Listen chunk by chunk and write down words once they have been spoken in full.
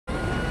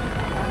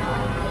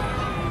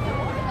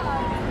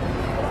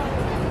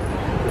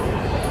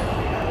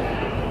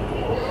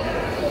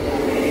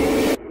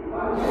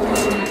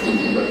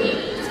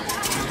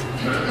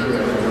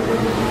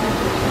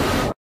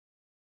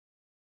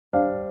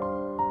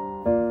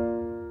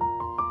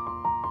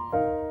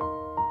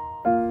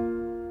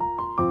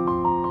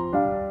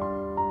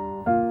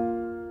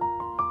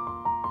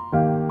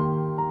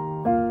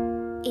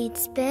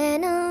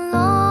been a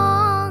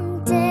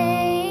long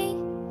day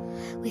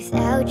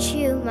without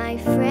you, my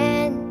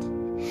friend,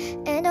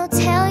 and I'll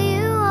tell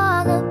you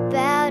all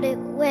about it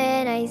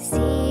when I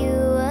see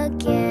you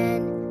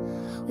again.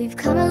 We've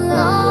come a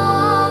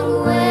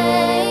long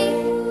way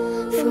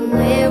from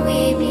where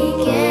we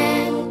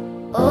began.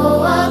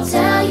 Oh, I'll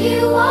tell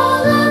you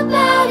all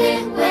about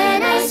it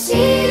when I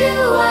see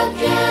you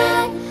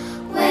again.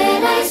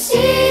 When I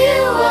see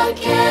you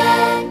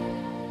again.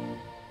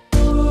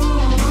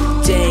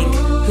 Dang,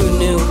 who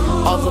knew?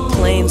 All the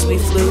planes we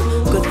flew,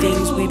 good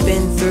things we've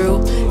been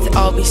through, that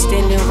I'll be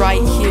standing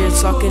right here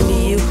talking to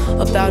you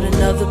about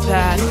another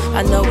path.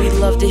 I know we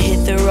love to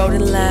hit the road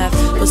and laugh,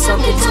 but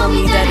something told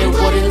me that it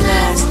wouldn't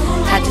last.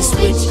 Had to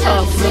switch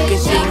up, look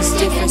at things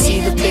different, see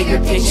the bigger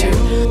picture.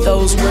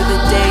 Those were the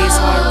days,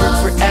 hard work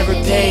forever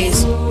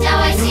pays. Now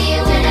I see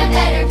you in a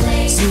better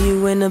place. See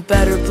you in a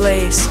better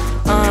place.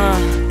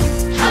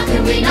 How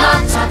can we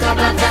not talk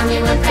about family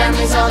when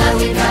family's all that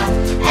we got?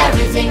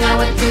 Everything I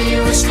went through,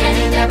 you were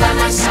standing there by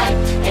my side,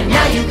 and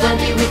now you're gonna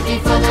be with me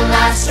for the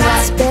last ride.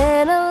 It's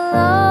been a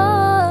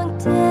long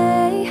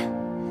day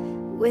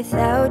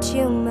without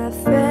you, my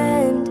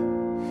friend,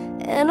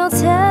 and I'll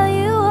tell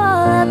you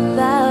all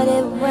about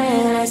it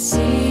when I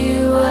see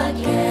you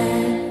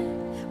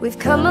again. We've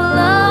come a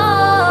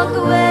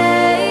long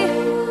way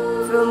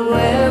from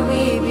where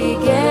we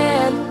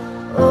began.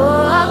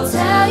 Oh, I'll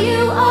tell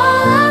you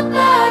all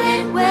about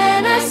it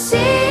when I see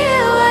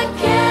you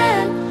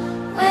again.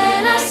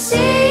 When I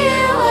see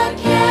you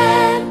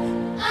again.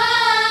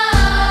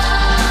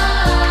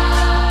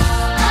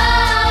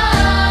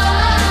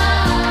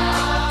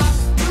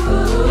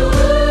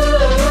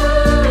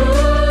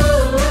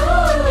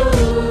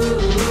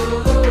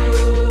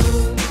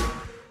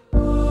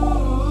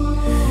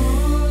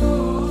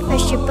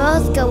 First you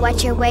both go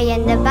watch your way,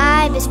 and the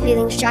vibe is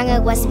feeling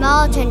stronger. What's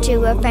small turn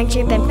to a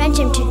friendship, and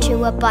friendship turn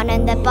to a bond,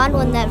 and that bond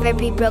will never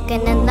be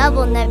broken, and love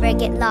will never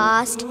get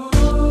lost.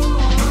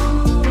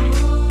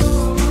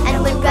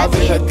 And when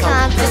brotherhood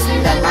comes,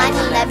 crossing the line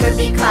will never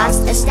be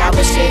crossed.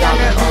 Established it on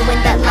our own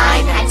when that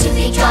line had to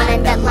be drawn,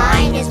 and that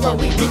line is what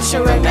we reach.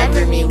 So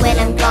remember me when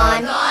I'm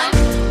gone.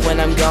 When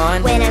I'm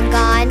gone. When I'm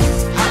gone.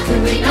 How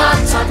can we not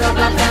talk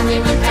about family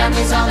when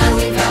family's all that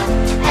we got?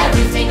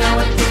 Everything I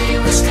went through,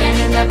 you were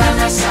standing there by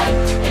my side,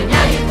 and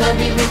now you're gonna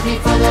be with me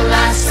for the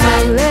last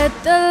ride. So let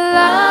the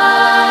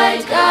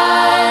light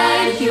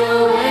guide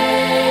your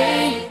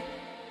way.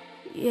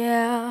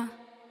 Yeah.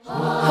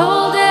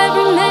 Hold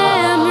every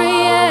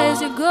memory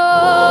as you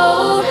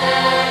go,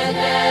 and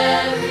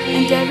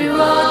every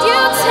road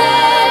you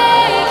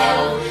take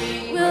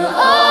will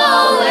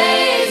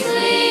always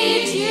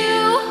lead you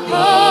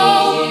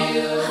home.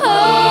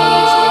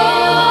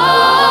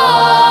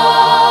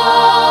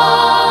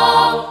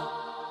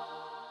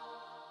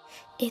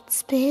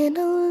 It's been a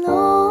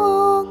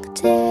long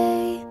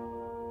day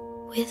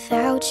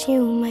without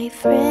you, my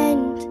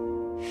friend,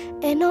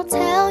 and I'll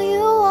tell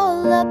you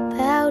all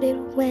about it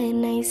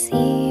when I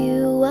see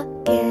you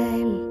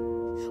again.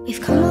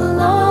 We've come a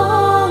long